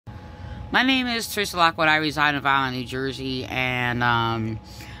My name is Teresa Lockwood. I reside in Vineland, New Jersey, and I'm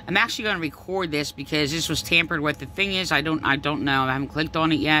actually going to record this because this was tampered with. The thing is, I don't know. I haven't clicked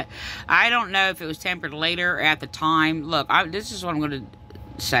on it yet. I don't know if it was tampered later or at the time. Look, this is what I'm going to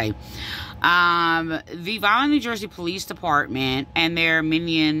say. The Vineland, New Jersey Police Department and their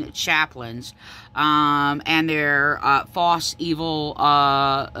minion chaplains, and their false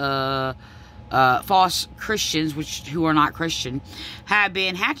Christians, who are not Christian, have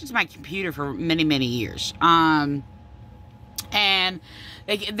been hacked into my computer for many, many years. And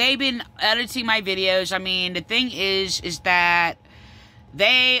they've been editing my videos. I mean, the thing is that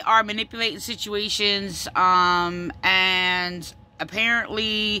they are manipulating situations, and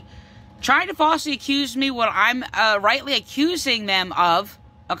apparently trying to falsely accuse me what I'm rightly accusing them of,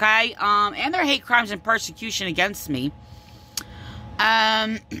 okay? And their hate crimes and persecution against me.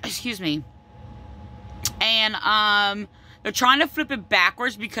 Excuse me. And they're trying to flip it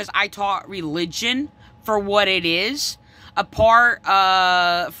backwards because I taught religion for what it is, apart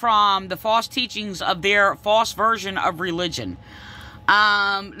from the false teachings of their false version of religion.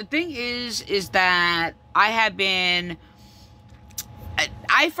 The thing is that I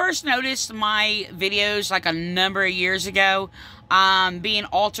first noticed my videos like a number of years ago being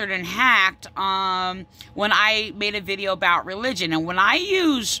altered and hacked when I made a video about religion. And when I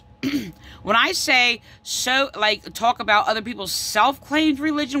use when I say talk about other people's self-claimed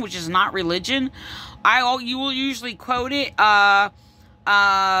religion, which is not religion, you will usually quote it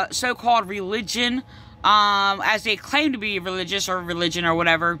so-called religion as they claim to be religious or religion or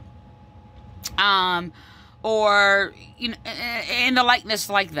whatever, or in the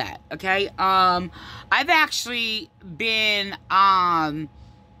likeness like that. Okay, I've actually been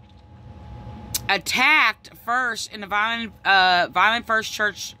attacked first in the Vineland First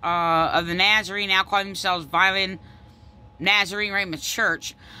Church of the Nazarene, now calling themselves Vineland Nazarene Ramoth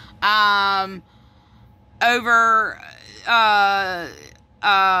Church, over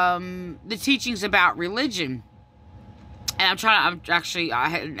the teachings about religion. And I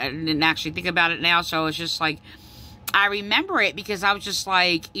didn't actually think about it now, so it's just like, I remember it because I was just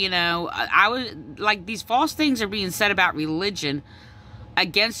like, I was like, these false things are being said about religion,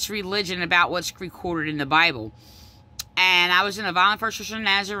 against religion, about what's recorded in the Bible. And I was in the Vineland First Church of the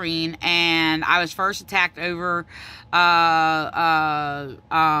Nazarene, and I was first attacked over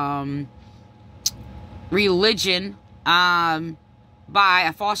religion by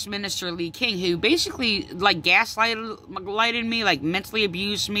a false minister, Lee King, who basically like gaslighted me, like mentally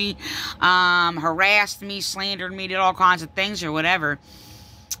abused me, harassed me, slandered me, did all kinds of things or whatever.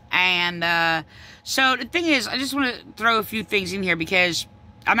 And so the thing is, I just want to throw a few things in here because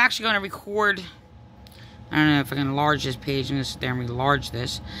I'm actually going to record. I don't know if I can enlarge this page. I'm going to sit there and enlarge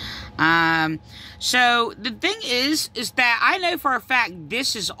this. So the thing is that I know for a fact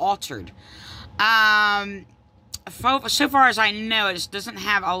this is altered. So far as I know, it doesn't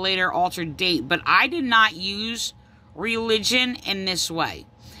have a later altered date, but I did not use religion in this way.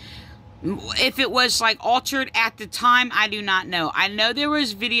 If it was like altered at the time, I do not know. I know there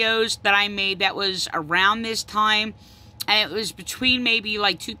was videos that I made that was around this time, and it was between maybe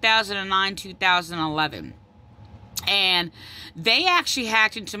like 2009, 2011. And they actually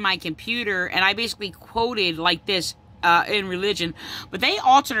hacked into my computer, and I basically quoted like this in religion, but they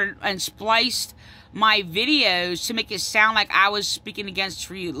altered and spliced my videos to make it sound like I was speaking against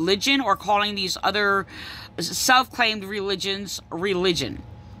religion or calling these other self-claimed religions religion.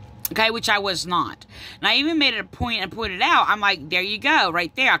 Okay, which I was not. And I even made it a point and pointed out, I'm like, there you go,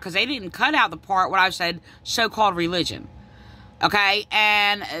 right there. Because they didn't cut out the part where I said so-called religion. Okay,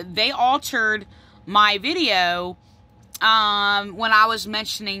 and they altered my video when I was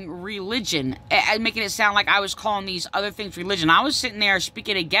mentioning religion, and making it sound like I was calling these other things religion. I was sitting there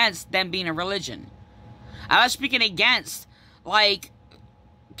speaking against them being a religion. I was speaking against, like,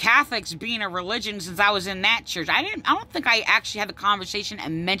 Catholics being a religion since I was in that church. I don't think I actually had the conversation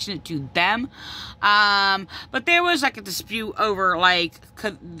and mentioned it to them. But there was like a dispute over like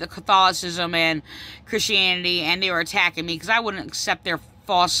the Catholicism and Christianity, and they were attacking me because I wouldn't accept their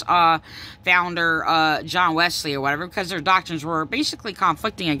false founder, John Wesley or whatever, because their doctrines were basically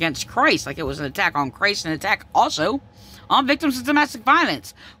conflicting against Christ. Like it was an attack on Christ, and an attack also on victims of domestic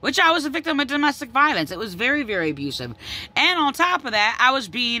violence, which I was a victim of domestic violence. It was very, very abusive. And on top of that, I was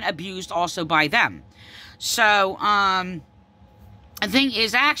being abused also by them. So, the thing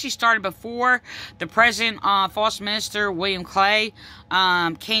is, I actually started before the present false minister, William Clay,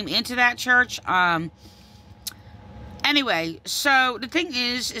 came into that church. Anyway, so the thing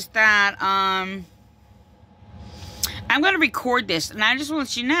is that I'm going to record this, and I just want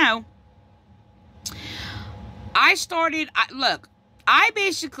to let you know, I I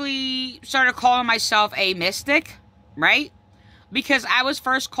basically started calling myself a mystic, right? Because I was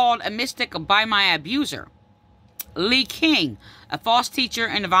first called a mystic by my abuser, Lee King, a false teacher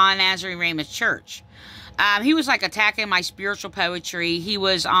in the Vineland Nazarene Ramoth Church. He was like attacking my spiritual poetry. He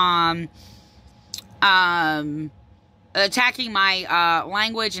was attacking my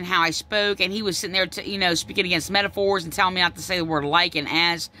language and how I spoke, and he was sitting there, speaking against metaphors and telling me not to say the word like and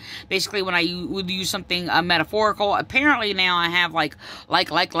as. Basically, when I would use something metaphorical, apparently now I have like.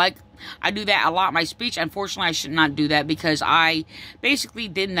 I do that a lot in my speech. Unfortunately, I should not do that because I basically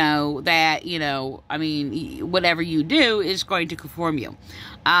did know that, whatever you do is going to conform you.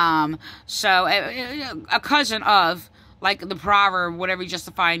 So a cousin of, like, the proverb, whatever you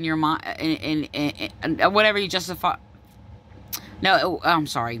justify in your mind, whatever you justify. No, I'm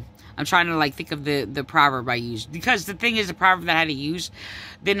sorry. I'm trying to, think of the proverb I used. Because the thing is, the proverb that I had to use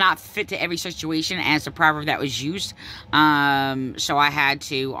did not fit to every situation as the proverb that was used. So I had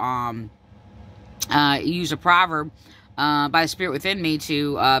to use a proverb by the Spirit within me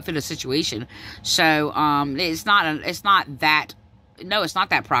to fit a situation. So it's not that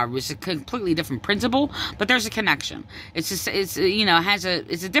proverb. It's a completely different principle, but there's a connection. It's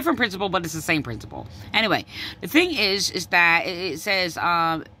a different principle, but it's the same principle. Anyway, the thing is that it says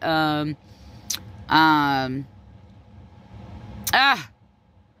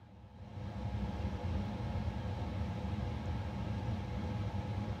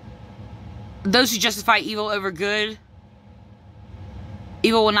those who justify evil over good,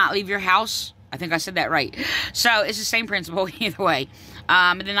 evil will not leave your house. I think I said that right. So it's the same principle either way.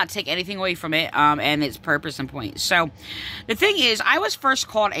 It did not take anything away from it, and its purpose and point. So the thing is, I was first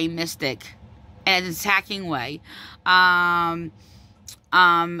called a mystic in an attacking way by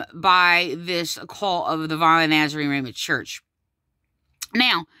this cult of the Vineland Nazarene Ramoth Church.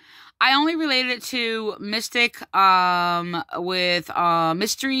 Now, I only related it to mystic with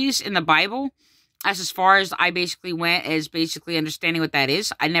mysteries in the Bible. As far as I basically went, is basically understanding what that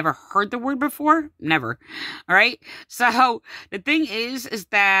is. I never heard the word before. Never. All right? So, the thing is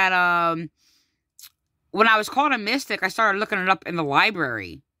that when I was called a mystic, I started looking it up in the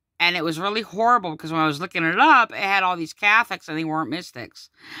library. And it was really horrible because when I was looking it up, it had all these Catholics and they weren't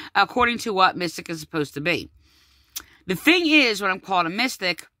mystics, according to what mystic is supposed to be. The thing is, when I'm called a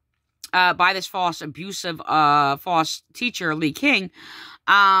mystic by this false teacher, Lee King,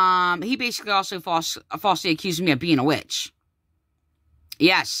 he basically also falsely accused me of being a witch.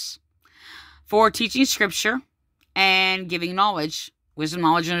 Yes. For teaching scripture and giving knowledge, wisdom,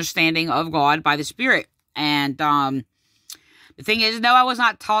 knowledge, and understanding of God by the Spirit. And, the thing is, no, I was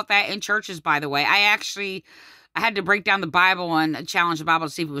not taught that in churches, by the way. I had to break down the Bible and challenge the Bible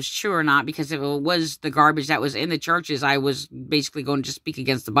to see if it was true or not, because if it was the garbage that was in the churches, I was basically going to just speak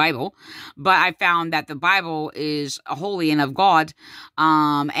against the Bible. But I found that the Bible is holy and of God,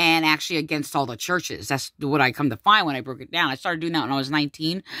 and actually against all the churches. That's what I come to find when I broke it down. I started doing that when I was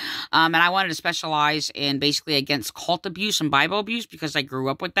 19, and I wanted to specialize in basically against cult abuse and Bible abuse, because I grew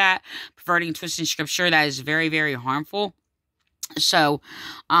up with that, perverting and twisting scripture. That is very, very harmful. So,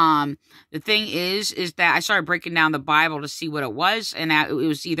 the thing is that I started breaking down the Bible to see what it was, and that it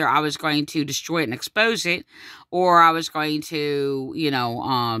was either I was going to destroy it and expose it, or I was going to,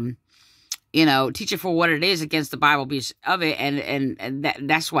 teach it for what it is against the Bible piece of it, and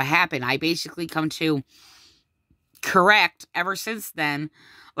that's what happened. I basically come to correct ever since then,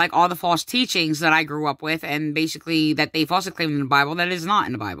 like all the false teachings that I grew up with, and basically that they falsely claim in the Bible that is not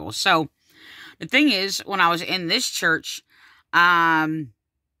in the Bible. So, the thing is, when I was in this church, I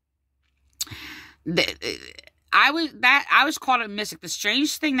was called a mystic. The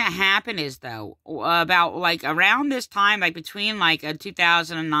strange thing that happened is, though, about around this time, between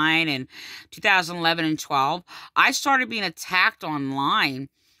 2009 and 2011 and 12, I started being attacked online,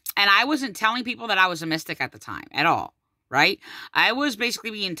 and I wasn't telling people that I was a mystic at the time at all. Right? I was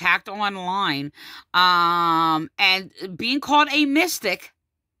basically being attacked online, and being called a mystic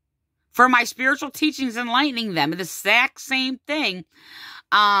for my spiritual teachings, enlightening them, the exact same thing.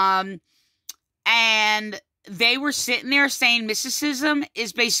 And they were sitting there saying mysticism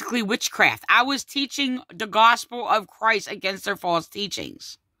is basically witchcraft. I was teaching the gospel of Christ against their false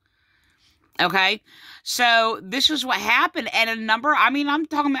teachings. Okay? So, this was what happened. And I'm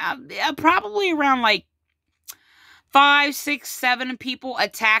talking about probably around 5, 6, 7 people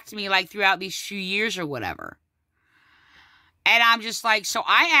attacked me throughout these few years or whatever. And I'm just so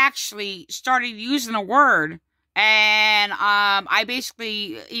I actually started using a word, and I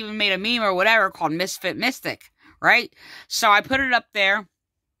basically even made a meme or whatever called Misfit Mystic, right? So I put it up there,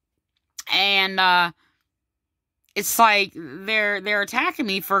 and it's they're attacking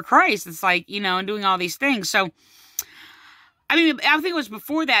me for Christ. It's and doing all these things. So I mean, I think it was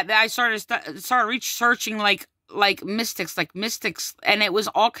before that I started researching like mystics, and it was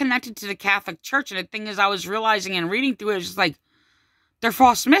all connected to the Catholic Church. And the thing is, I was realizing and reading through it, was just like, they're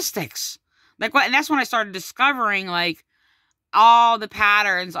false mystics. Like what? And that's when I started discovering like all the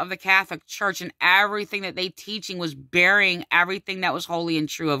patterns of the Catholic Church, and everything that they teaching was burying everything that was holy and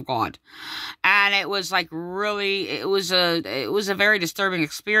true of God. And it was like really, it was a very disturbing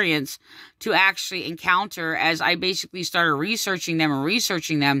experience to actually encounter as I basically started researching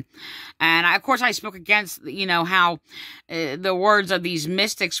them. And of course I spoke against, how the words of these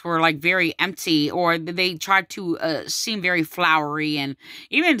mystics were like very empty, or they tried to seem very flowery, and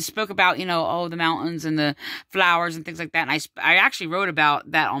even spoke about, the mountains and the flowers and things like that. And I actually wrote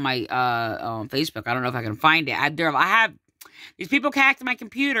about that on my on Facebook. I don't know if I can find it. I have these people hacked my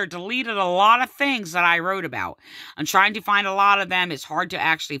computer, deleted a lot of things that I wrote about. I'm trying to find a lot of them. It's hard to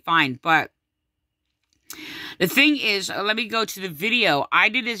actually find, but the thing is, let me go to the video. I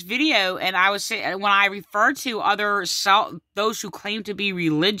did this video, and I was saying, when I refer to those who claim to be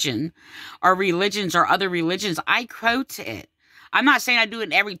religion, or religions, or other religions, I quote it. I'm not saying I do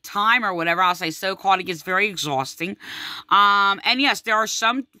it every time or whatever. I'll say so-called. It gets very exhausting. And yes, there are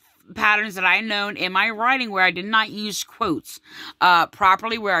some patterns that I known in my writing where I did not use quotes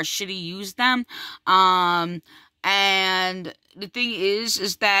properly, where I should have used them. And the thing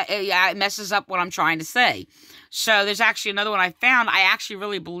is that it messes up what I'm trying to say. So there's actually another one I found. I actually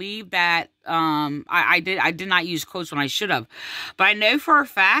really believe that I did not use quotes when I should have. But I know for a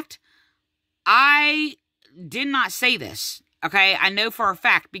fact I did not say this. Okay, I know for a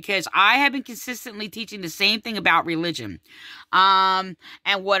fact, because I have been consistently teaching the same thing about religion, and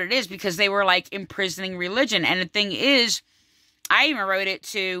what it is, because they were like imprisoning religion. And the thing is, I even wrote it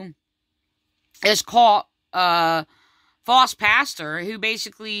to, it's called, false pastor, who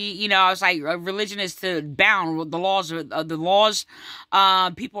basically, I was like, religion is to bound the laws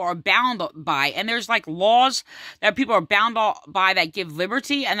people are bound by. And there's like laws that people are bound by that give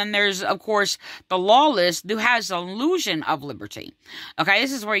liberty. And then there's, of course, the lawless who has an illusion of liberty. Okay.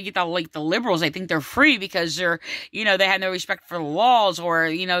 This is where you get the liberals. They think they're free because they're, they have no respect for the laws,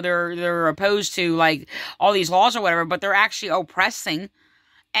 or, they're opposed to like all these laws or whatever, but they're actually oppressing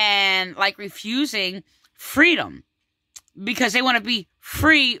and like refusing freedom, because they want to be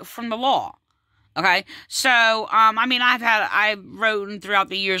free from the law. Okay. So, I've written throughout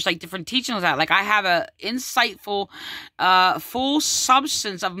the years, like different teachings on that. Like I have a insightful, full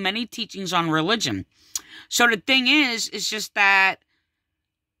substance of many teachings on religion. So the thing is just that,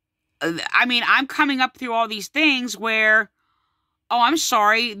 I'm coming up through all these things where, oh, I'm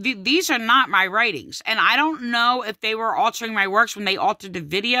sorry, these are not my writings. And I don't know if they were altering my works when they altered the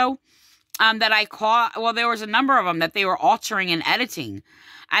video. That I caught, well, there was a number of them that they were altering and editing.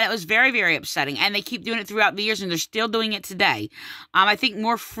 And it was very, very upsetting. And they keep doing it throughout the years, and they're still doing it today. I think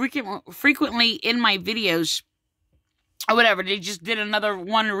more frequently in my videos, or whatever, they just did another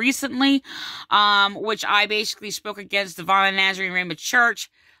one recently, which I basically spoke against the Vineland Nazarene Ramoth Church,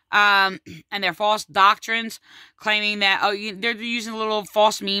 and their false doctrines, claiming that, they're using little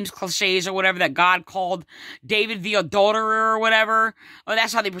false memes, cliches, or whatever, that God called David the adulterer or whatever. Well,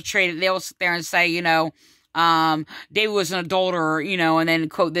 that's how they portrayed it. They'll sit there and say, David was an adulterer, and then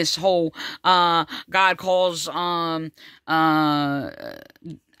quote this whole, God calls,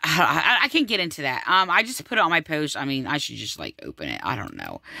 I can't get into that. I just put it on my post. I should just like open it. I don't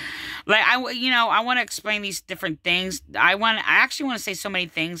know. Like I want to explain these different things. I actually want to say so many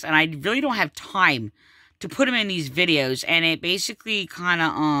things, and I really don't have time to put them in these videos. And it basically kind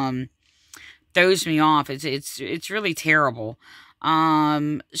of throws me off. It's really terrible.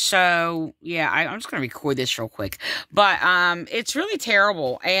 So yeah, I'm just gonna record this real quick. But it's really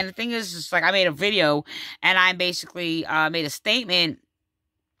terrible. And the thing is, it's like I made a video, and I basically made a statement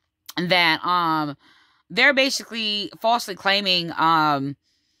that they're basically falsely claiming oh,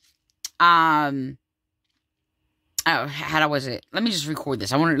 how was it? Let me just record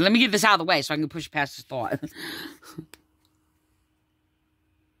this. Let me get this out of the way so I can push past this thought.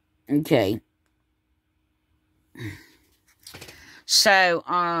 Okay. So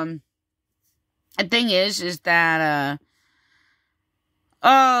the thing is that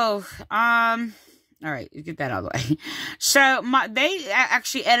all right, get that out of the way. So they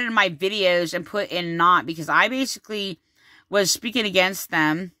actually edited my videos and put in not, because I basically was speaking against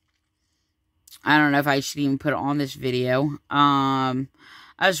them. I don't know if I should even put it on this video. I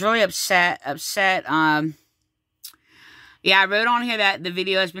was really upset. Yeah, I wrote on here that the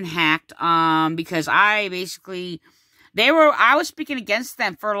video has been hacked. Because I basically, I was speaking against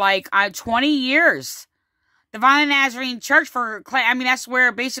them for like 20 years. the Vineland Nazarene Church for, I mean, that's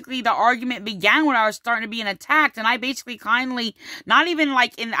where basically the argument began when I was starting to be attacked. And I basically kindly, not even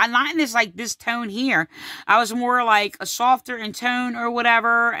like not in this, like this tone here. I was more like a softer in tone or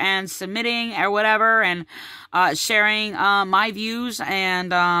whatever, and submitting or whatever, and sharing my views.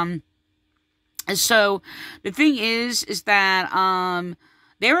 And so the thing is that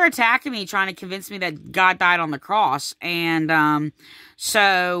they were attacking me, trying to convince me that God died on the cross. And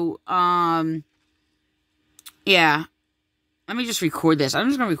yeah. Let me just record this. I'm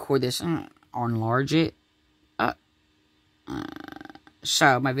just going to record this. I'll enlarge it.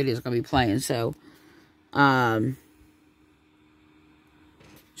 So my video is going to be playing. So,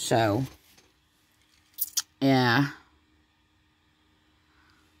 yeah.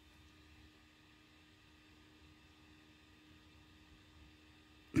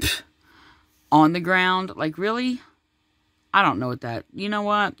 On the ground, like, really? I don't know what that, you know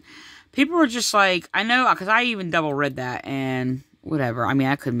what? People were just like, I know, because I even double read that, and whatever. I mean,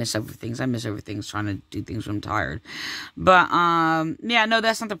 I could miss over things. I miss over things trying to do things when I'm tired. But, yeah, no,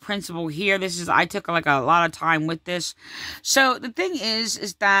 that's not the principle here. This is, I took, like, a lot of time with this. So, the thing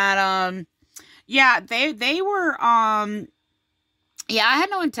is that, yeah, they were, yeah, I had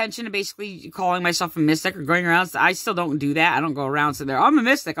no intention of basically calling myself a mystic or going around. I still don't do that. I don't go around sitting there, I'm a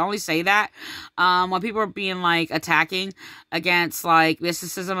mystic. I only say that when people are being, like, attacking against, like,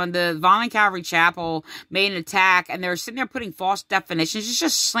 mysticism. And the Vineland Calvary Chapel made an attack, and they're sitting there putting false definitions. It's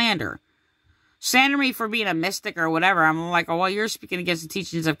just slander. Slander me for being a mystic or whatever. I'm like, oh, well, you're speaking against the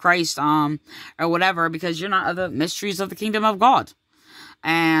teachings of Christ, or whatever, because you're not of the mysteries of the kingdom of God.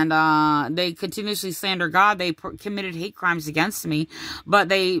 And they continuously slander God. They committed hate crimes against me, but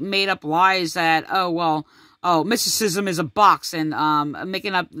they made up lies that, mysticism is a box, and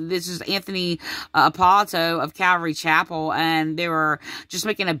making up, this is Anthony Ippolito of Calvary Chapel, and they were just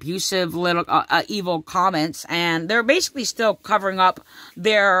making abusive little evil comments, and they're basically still covering up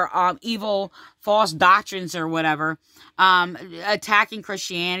their evil false doctrines or whatever, attacking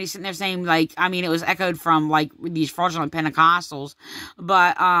Christianity, sitting there saying, like, I mean, it was echoed from, like, these fraudulent Pentecostals,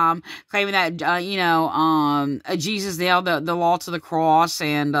 but, claiming that, Jesus nailed the law to the cross,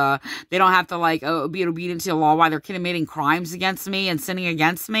 and, they don't have to, like, be obedient to the law while they're committing crimes against me and sinning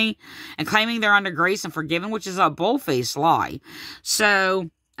against me, and claiming they're under grace and forgiven, which is a bull-faced lie.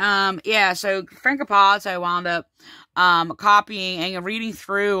 So, yeah, so Frank Ippolito wound up copying and reading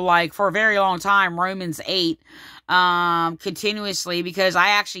through, like, for a very long time, Romans 8, continuously, because I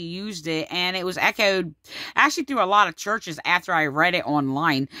actually used it, and it was echoed actually through a lot of churches after I read it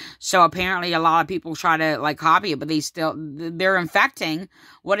online. So apparently a lot of people try to, like, copy it, but they're infecting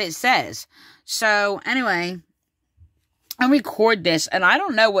what it says. So anyway, I record this, and I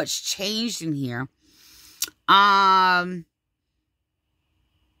don't know what's changed in here.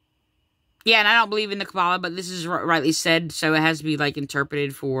 Yeah, and I don't believe in the Kabbalah, but this is rightly said, so it has to be, like,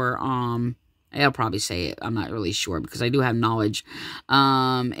 interpreted for, I'll probably say it, I'm not really sure, because I do have knowledge,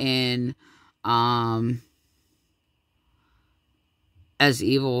 as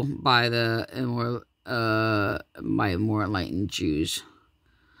evil by the more enlightened Jews.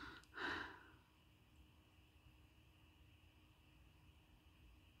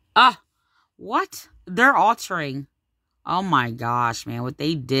 What? They're altering. Oh my gosh, man, what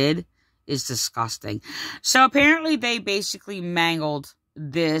they did is disgusting. So apparently they basically mangled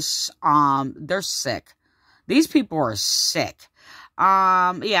this. They're sick. These people are sick.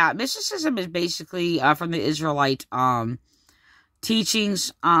 Yeah, mysticism is basically from the Israelite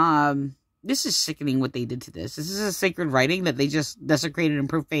teachings. This is sickening what they did to this. This is a sacred writing that they just desecrated and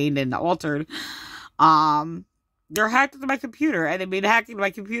profaned and altered. They're hacked into my computer, and they've been hacked into my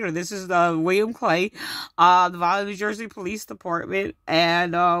computer. This is William Clay, the Vineland, New Jersey Police Department,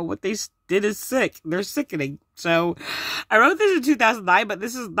 and what they did is sick. They're sickening. So, I wrote this in 2009, but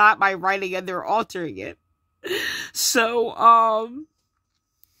this is not my writing, and they're altering it. So,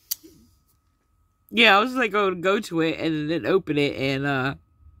 yeah, I was like, go to it, and then open it, and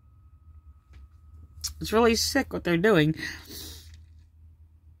it's really sick what they're doing.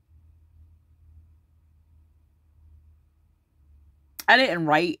 I didn't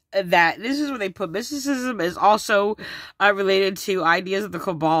write that. This is what they put. Mysticism is also related to ideas of the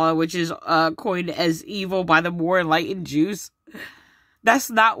Kabbalah, which is coined as evil by the more enlightened Jews. That's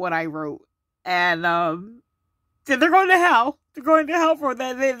not what I wrote. And they're going to hell. They're going to hell for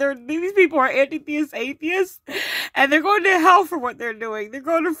that. These people are anti-theist atheists, and they're going to hell for what they're doing. They're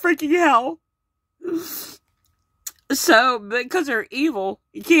going to freaking hell. So, because they're evil,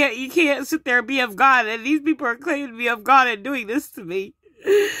 you can't sit there and be of God, and these people are claiming to be of God and doing this to me.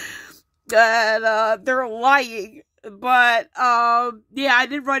 And, they're lying. But, yeah, I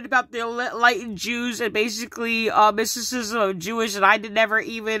did write about the enlightened Jews and basically, mysticism of Jewish, and I did never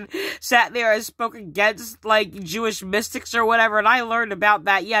even sat there and spoke against, like, Jewish mystics or whatever, and I learned about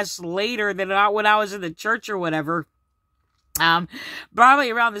that, yes, later than when I was in the church or whatever.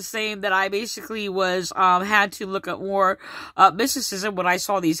 Probably around the same that I basically was, had to look at more, mysticism when I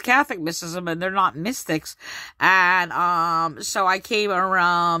saw these Catholic mysticism, and they're not mystics. And, so I came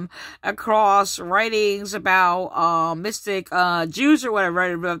around across writings about, mystic, Jews or whatever,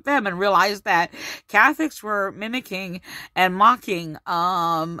 writing about them, and realized that Catholics were mimicking and mocking,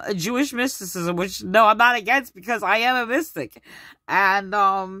 Jewish mysticism, which, no, I'm not against because I am a mystic. And,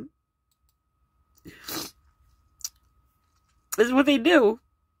 this is what they do.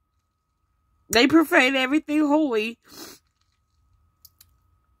 They profane everything holy.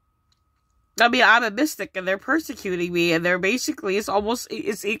 I mean, I'm a mystic and they're persecuting me, and they're basically,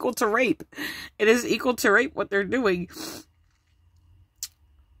 it's equal to rape. It is equal to rape what they're doing.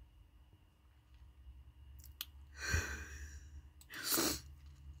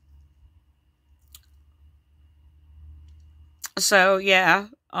 So, yeah,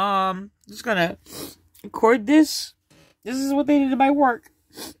 just gonna record this. This is what they did to my work.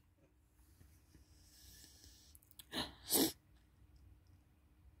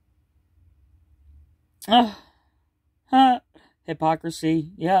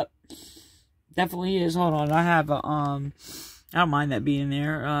 Hypocrisy. Yep. Definitely is. Hold on. I have a, I don't mind that being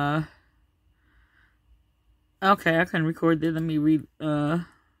there. Okay, I can record this. Let me read, I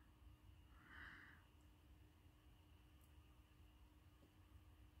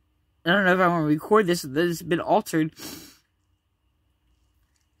don't know if I want to record this. This has been altered.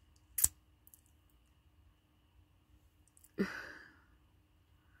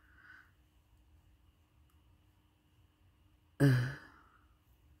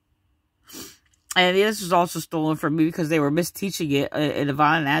 And this was also stolen from me because they were misteaching it in the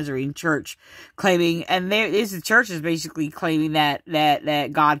Vineland Nazarene Church, claiming, and the church is basically claiming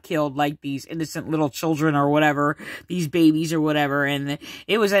that God killed, like, these innocent little children or whatever, these babies or whatever, and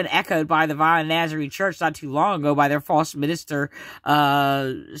it was then echoed by the Vineland Nazarene Church not too long ago by their false minister,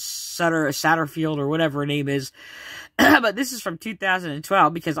 Satterfield or whatever her name is. But this is from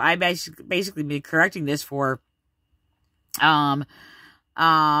 2012 because I basically been correcting this for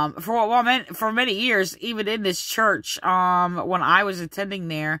many years, even in this church, when I was attending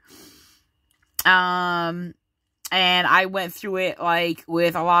there, and I went through it, like,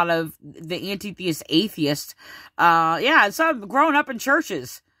 with a lot of the anti-theist atheists, yeah, some growing up in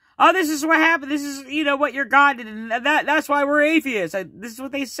churches. Oh, this is what happened. This is, what your God did, and that's why we're atheists. This is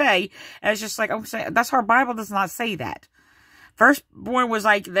what they say. And it's just like, I'm saying, that's our Bible does not say that. Firstborn was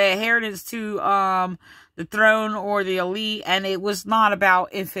like the inheritance to, the throne or the elite, and it was not about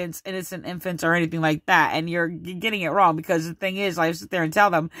infants, innocent infants, or anything like that. And you're getting it wrong, because the thing is, I sit there and tell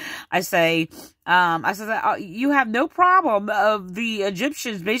them, I said that you have no problem of the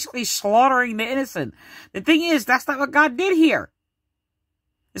Egyptians basically slaughtering the innocent. The thing is, that's not what God did here.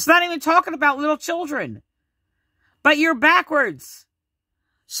 It's not even talking about little children, but you're backwards.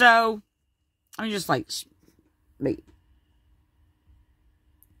 So I'm just like, wait.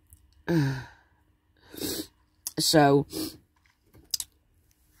 So,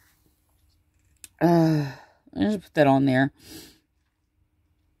 I just put that on there.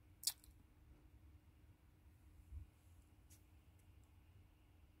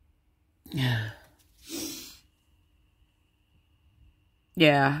 Yeah.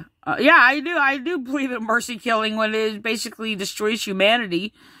 Yeah, I do believe in mercy killing when it basically destroys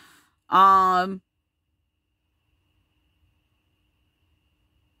humanity.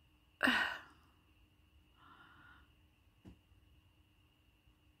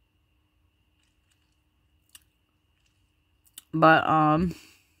 But,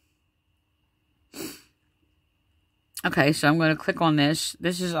 okay, so I'm going to click on this.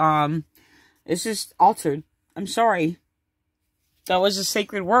 This is altered. I'm sorry. That was a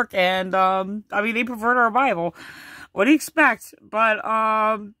sacred work, and, I mean, they pervert our Bible. What do you expect? But,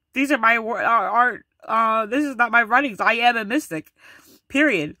 these are my art. This is not my writings. I am a mystic.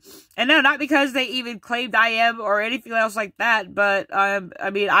 Period. And no, not because they even claimed I am or anything else like that, but, I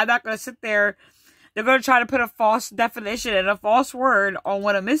mean, I'm not going to sit there. They're going to try to put a false definition and a false word on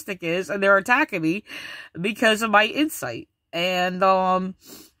what a mystic is, and they're attacking me because of my insight. And,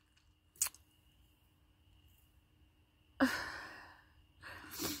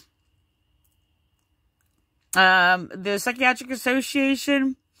 the Psychiatric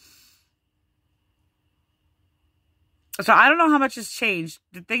Association. So I don't know how much has changed.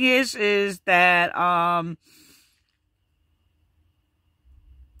 The thing is that,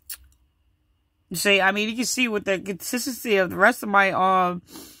 See, I mean, you can see with the consistency of the rest of my, I'm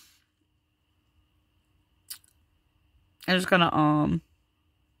just gonna,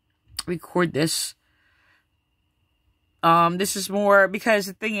 record this. This is more, because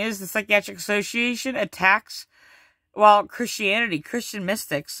the thing is, the Psychiatric Association attacks, well, Christianity, Christian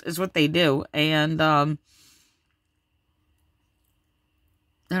mystics is what they do, and, I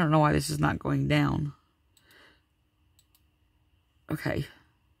don't know why this is not going down. Okay.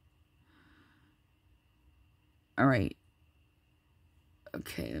 All right.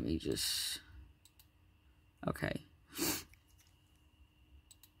 Okay, let me just... Okay.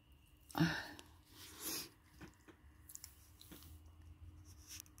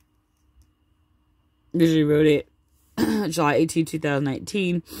 Usually wrote it July 18,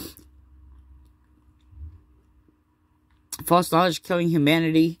 2019. False knowledge killing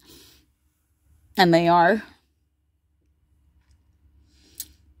humanity. And they are.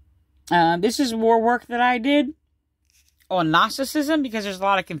 This is more work that I did on Gnosticism, because there's a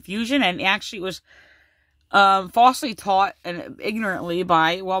lot of confusion, and actually it was falsely taught and ignorantly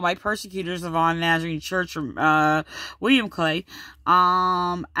by, well, my persecutors of Vineland Nazarene Church from William Clay.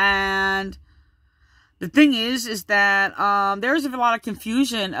 And the thing is that there's a lot of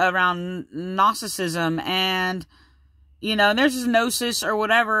confusion around Gnosticism, and you know, there's this gnosis or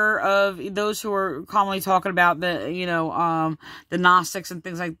whatever of those who are commonly talking about the, you know, the Gnostics and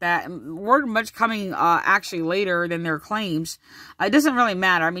things like that. And we're much coming actually later than their claims. It doesn't really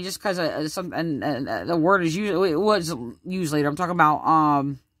matter. I mean, just because the word is used, it was used later. I'm talking about,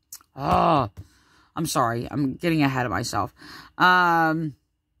 I'm sorry. I'm getting ahead of myself.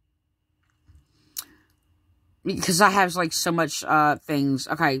 Because I have like so much things.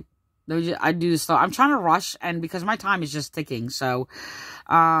 Okay. I do this stuff. I'm trying to rush, and because my time is just ticking. So,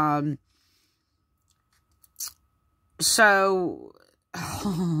 how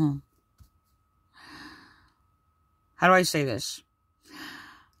do I say this?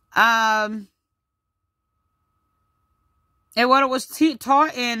 And what it was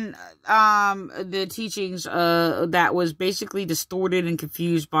taught in the teachings that was basically distorted and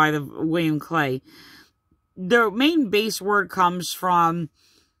confused by the William Clay. The main base word comes from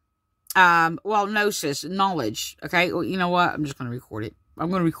well, gnosis, knowledge. Okay, well, you know what? I'm just going to record it. I'm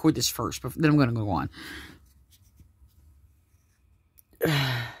going to record this first, but then I'm going to go on.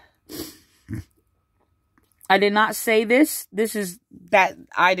 I did not say this. This is that.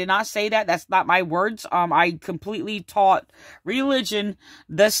 I did not say that. That's not my words. I completely taught religion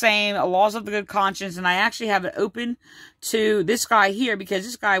the same, laws of the good conscience, and I actually have it open to this guy here, because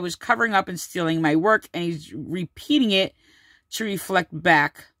this guy was covering up and stealing my work, and he's repeating it to reflect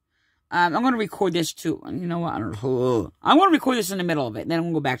back. I'm going to record this too. You know what? I'm going to record this in the middle of it. Then I'm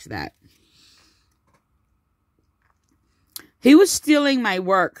going to go back to that. He was stealing my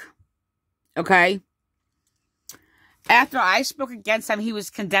work. Okay? After I spoke against him, he was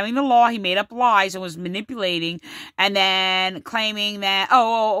condemning the law. He made up lies and was manipulating. And then claiming that,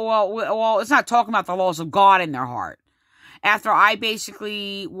 well, it's not talking about the laws of God in their heart. After I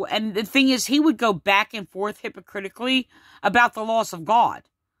basically, and the thing is, he would go back and forth hypocritically about the laws of God.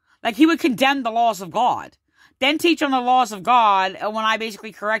 Like, he would condemn the laws of God, then teach on the laws of God when I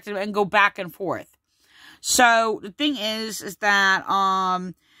basically corrected him, and go back and forth. So the thing is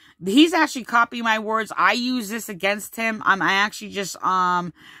that he's actually copying my words. I use this against him. I actually just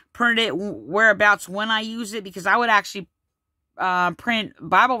printed it whereabouts when I use it, because I would actually print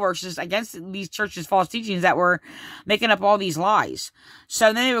Bible verses against these churches' false teachings that were making up all these lies.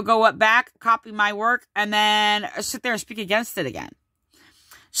 So then they would go up back, copy my work, and then sit there and speak against it again.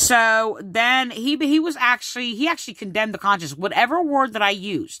 So then he actually condemned the conscience. Whatever word that I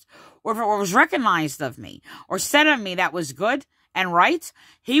used, or if it was recognized of me or said of me that was good and right,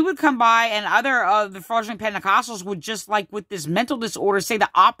 he would come by, and other of the fraudulent Pentecostals would, just like with this mental disorder, say the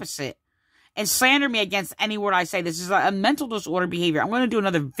opposite and slander me against any word I say. This is a mental disorder behavior. I'm going to do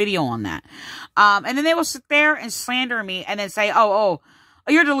another video on that. And then they will sit there and slander me and then say, oh,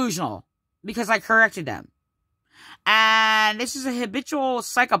 you're delusional, because I corrected them. And this is a habitual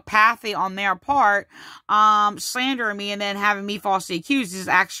psychopathy on their part, slandering me and then having me falsely accused. This is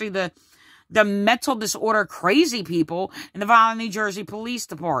actually the mental disorder crazy people in the Vineland, New Jersey Police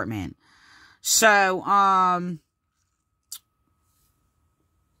Department. So,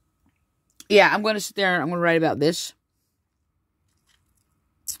 yeah, I'm going to sit there and I'm going to write about this.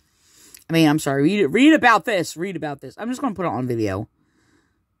 I mean, I'm sorry, read about this. I'm just going to put it on video.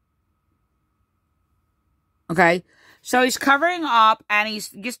 Okay, so he's covering up, and he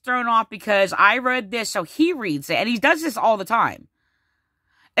gets thrown off because I read this, so he reads it, and he does this all the time.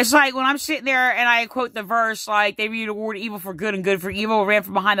 It's like when I'm sitting there and I quote the verse, like, they reward evil for good and good for evil, ran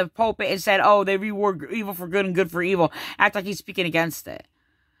from behind the pulpit and said, oh, they reward evil for good and good for evil. Act like he's speaking against it.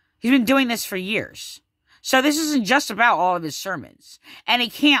 He's been doing this for years. So this isn't just about all of his sermons. And he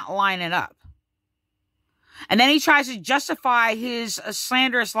can't line it up. And then he tries to justify his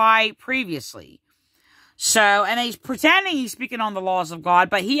slanderous lie previously. So, and he's pretending he's speaking on the laws of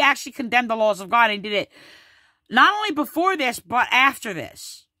God, but he actually condemned the laws of God and did it not only before this, but after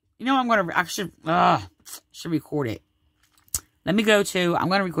this. You know, I should record it. I'm going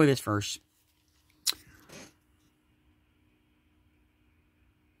to record this first.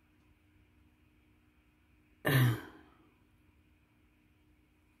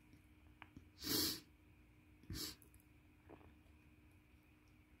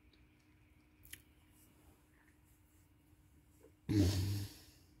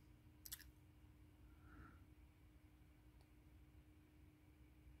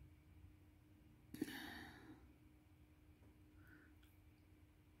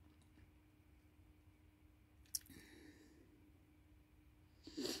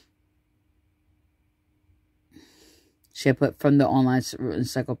 Should I put from the online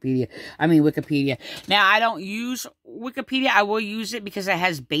encyclopedia? Wikipedia. Now, I don't use Wikipedia. I will use it because it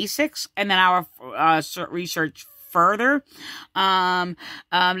has basics, and then I will research further. The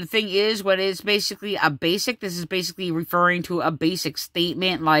thing is, what is basically a basic? This is basically referring to a basic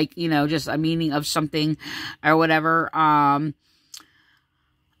statement, like, you know, just a meaning of something or whatever.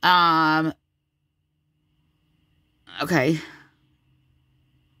 Okay.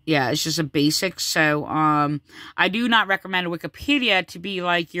 Yeah, it's just a basic. So, I do not recommend Wikipedia to be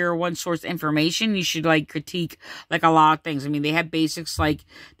like your one source information. You should like critique like a lot of things. I mean, they have basics like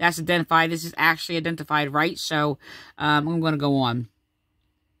that's identified. This is actually identified, right? So, I'm going to go on.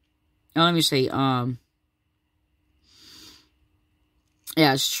 Now, let me see. Yeah,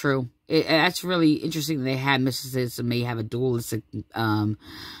 it's true. That's really interesting that they had mysticism may have a dualistic,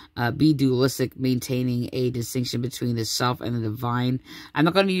 be dualistic, maintaining a distinction between the self and the divine. I'm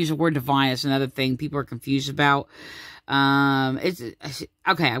not going to use the word divine. That's another thing people are confused about. Okay, I'm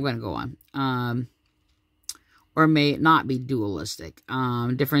going to go on. Or may not be dualistic.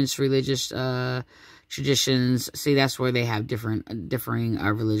 Different religious traditions. See, that's where they have differing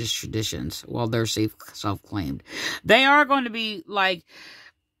religious traditions. Well, they're self-claimed. They are going to be like,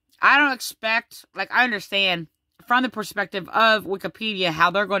 I don't expect, like, I understand from the perspective of Wikipedia how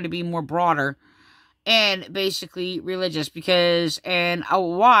they're going to be more broader and basically religious because, and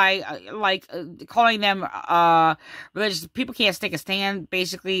why, like, calling them religious, people can't take a stand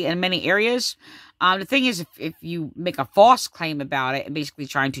basically in many areas. The thing is, if you make a false claim about it and basically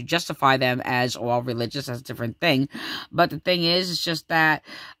trying to justify them as all religious, that's a different thing. But the thing is, it's just that,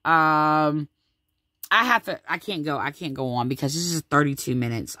 I can't go on because this is 32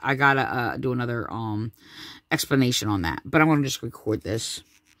 minutes. I gotta, do another, explanation on that. But I'm gonna just record this.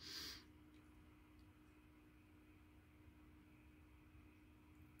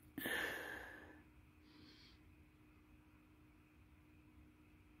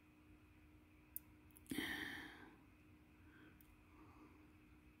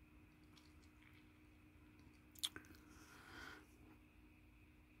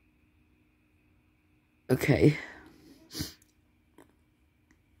 Okay.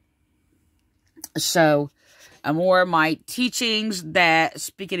 So, more of my teachings that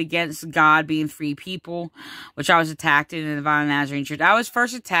speaking against God being three people, which I was attacked in the Vineland Nazarene Church. I was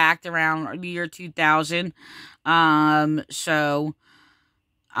first attacked around the year 2000. That's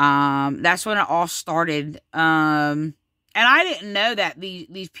when it all started. And I didn't know that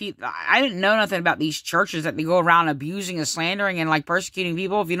these people, I didn't know nothing about these churches that they go around abusing and slandering and like persecuting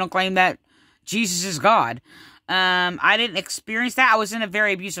people if you don't claim that Jesus is God. I didn't experience that. I was in a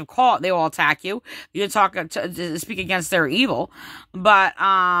very abusive cult. They will attack you. You didn't to speak against their evil. But,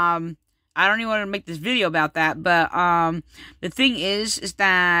 I don't even want to make this video about that. But, the thing is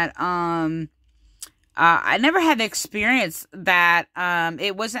that, I never had the experience that,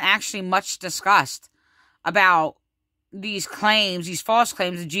 it wasn't actually much discussed about these claims, these false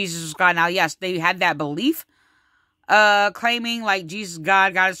claims that Jesus was God. Now, yes, they had that belief. Claiming like Jesus,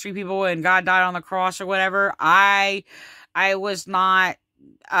 God is three people and God died on the cross or whatever. I was not,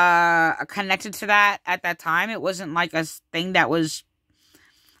 connected to that at that time. It wasn't like a thing that was,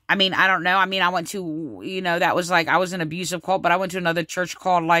 I mean, I don't know. I mean, I went to, you know, that was like, I was an abusive cult, but I went to another church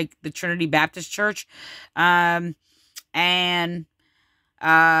called like the Trinity Baptist Church. It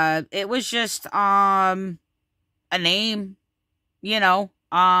was just, a name, you know.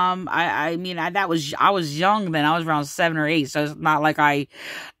 I was young then. I was around 7 or 8, so it's not like I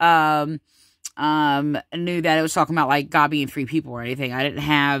knew that it was talking about like God being three people or anything. I didn't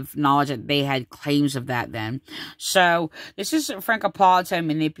have knowledge that they had claims of that then. So this is Frank Ippolito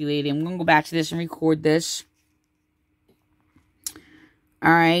manipulating. I'm going to go back to this and record this.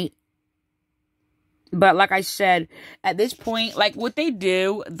 All right. But like I said, at this point, like what they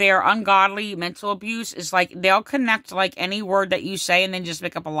do, their ungodly mental abuse is like they'll connect like any word that you say and then just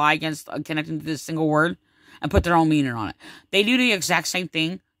make up a lie against connecting to this single word and put their own meaning on it. They do the exact same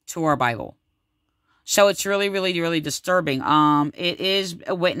thing to our Bible. So it's really, really, really disturbing. It is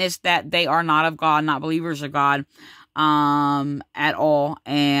a witness that they are not of God, not believers of God, at all,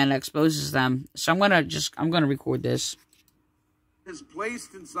 and exposes them. So I'm gonna record this. Is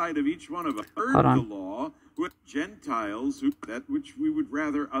placed inside of each one of us. Heard the law with Gentiles, that which we would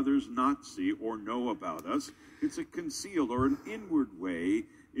rather others not see or know about us. It's a concealed or an inward way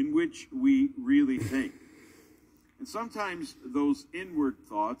in which we really think. And sometimes those inward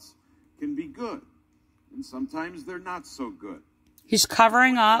thoughts can be good, and sometimes they're not so good. He's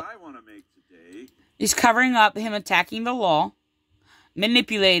covering up. I want to make today. He's covering up him attacking the law,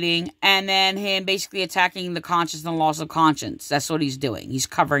 manipulating, and then him basically attacking the conscience and the loss of conscience. That's what he's doing. He's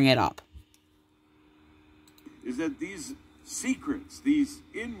covering it up. Is that these secrets, these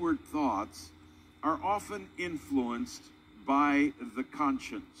inward thoughts, are often influenced by the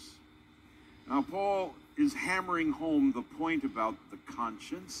conscience. Now, Paul is hammering home the point about the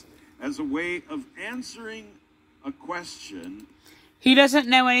conscience as a way of answering a question. He doesn't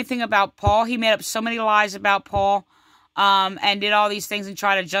know anything about Paul. He made up so many lies about Paul. And did all these things and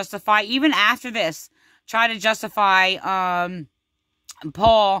try to justify, even after this, try to justify,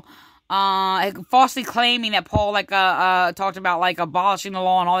 Paul, falsely claiming that Paul, like, talked about, like, abolishing the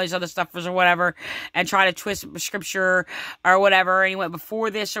law and all these other stuff or whatever, and try to twist scripture or whatever, and he went before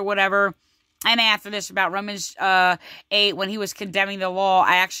this or whatever. And after this about Romans 8, when he was condemning the law,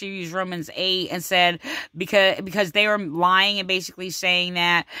 I actually used Romans 8 and said, because they were lying and basically saying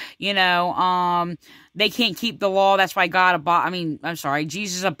that, you know, they can't keep the law. That's why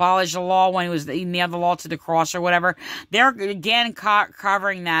Jesus abolished the law when he nailed the law to the cross or whatever. They're, again,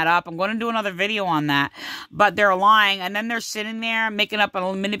 covering that up. I'm going to do another video on that. But they're lying, and then they're sitting there making up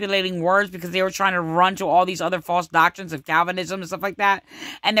and manipulating words because they were trying to run to all these other false doctrines of Calvinism and stuff like that.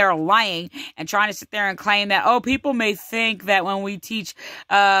 And they're lying and trying to sit there and claim that, oh, people may think that when we teach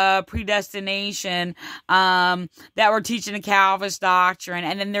predestination, that we're teaching a Calvinist doctrine.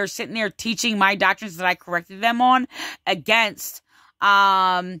 And then they're sitting there teaching my doctrines that I corrected them on against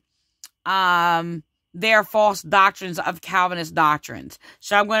their false doctrines of Calvinist doctrines.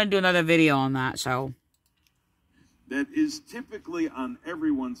 So I'm going to do another video on that. So that is typically on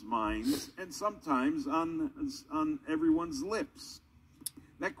everyone's minds and sometimes on everyone's lips.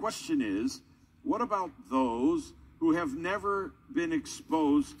 That question is, what about those who have never been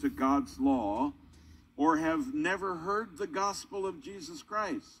exposed to God's law or have never heard the gospel of Jesus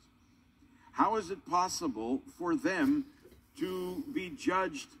Christ? How is it possible for them to be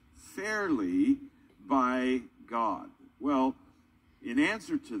judged fairly by God? Well, in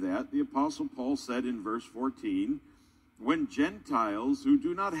answer to that, the Apostle Paul said in verse 14, when Gentiles who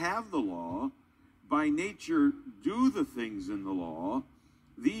do not have the law, by nature do the things in the law,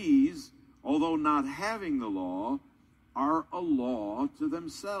 these, although not having the law, are a law to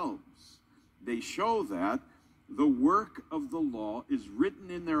themselves. They show that the work of the law is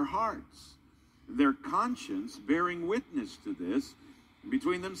written in their hearts, their conscience bearing witness to this,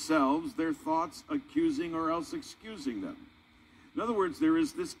 between themselves, their thoughts accusing or else excusing them. In other words, there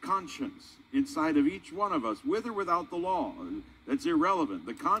is this conscience inside of each one of us, with or without the law. That's irrelevant.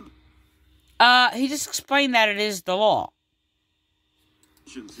 He just explained that it is the law.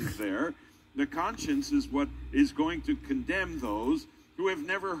 Conscience is there. The conscience is what is going to condemn those who have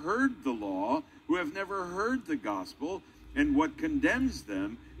never heard the law, who have never heard the gospel, and what condemns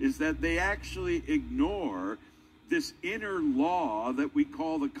them is that they actually ignore this inner law that we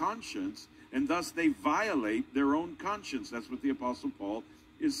call the conscience, and thus they violate their own conscience. That's what the Apostle Paul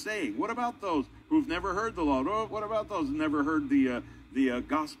is saying. What about those who've never heard the law? What about those who've never heard the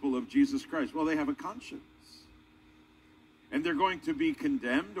gospel of Jesus Christ? Well, they have a conscience. And they're going to be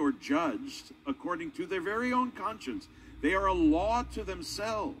condemned or judged according to their very own conscience. They are a law to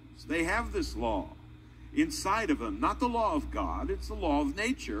themselves. They have this law inside of them. Not the law of God. It's the law of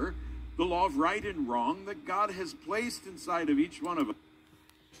nature, the law of right and wrong that God has placed inside of each one of us.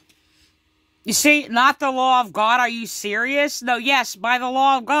 You see, not the law of God. Are you serious? No, yes, by the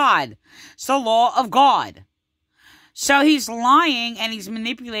law of God. It's the law of God. So he's lying and he's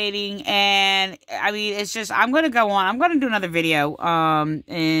manipulating, and I mean, it's just, I'm going to go on. I'm going to do another video,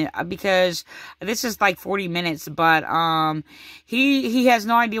 because this is like 40 minutes, but, he has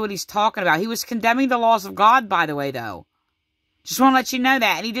no idea what he's talking about. He was condemning the laws of God, by the way, though. Just want to let you know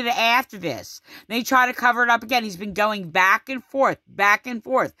that. And he did it after this. Then he tried to cover it up again. He's been going back and forth, back and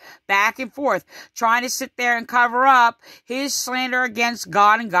forth, back and forth, trying to sit there and cover up his slander against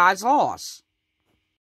God and God's laws.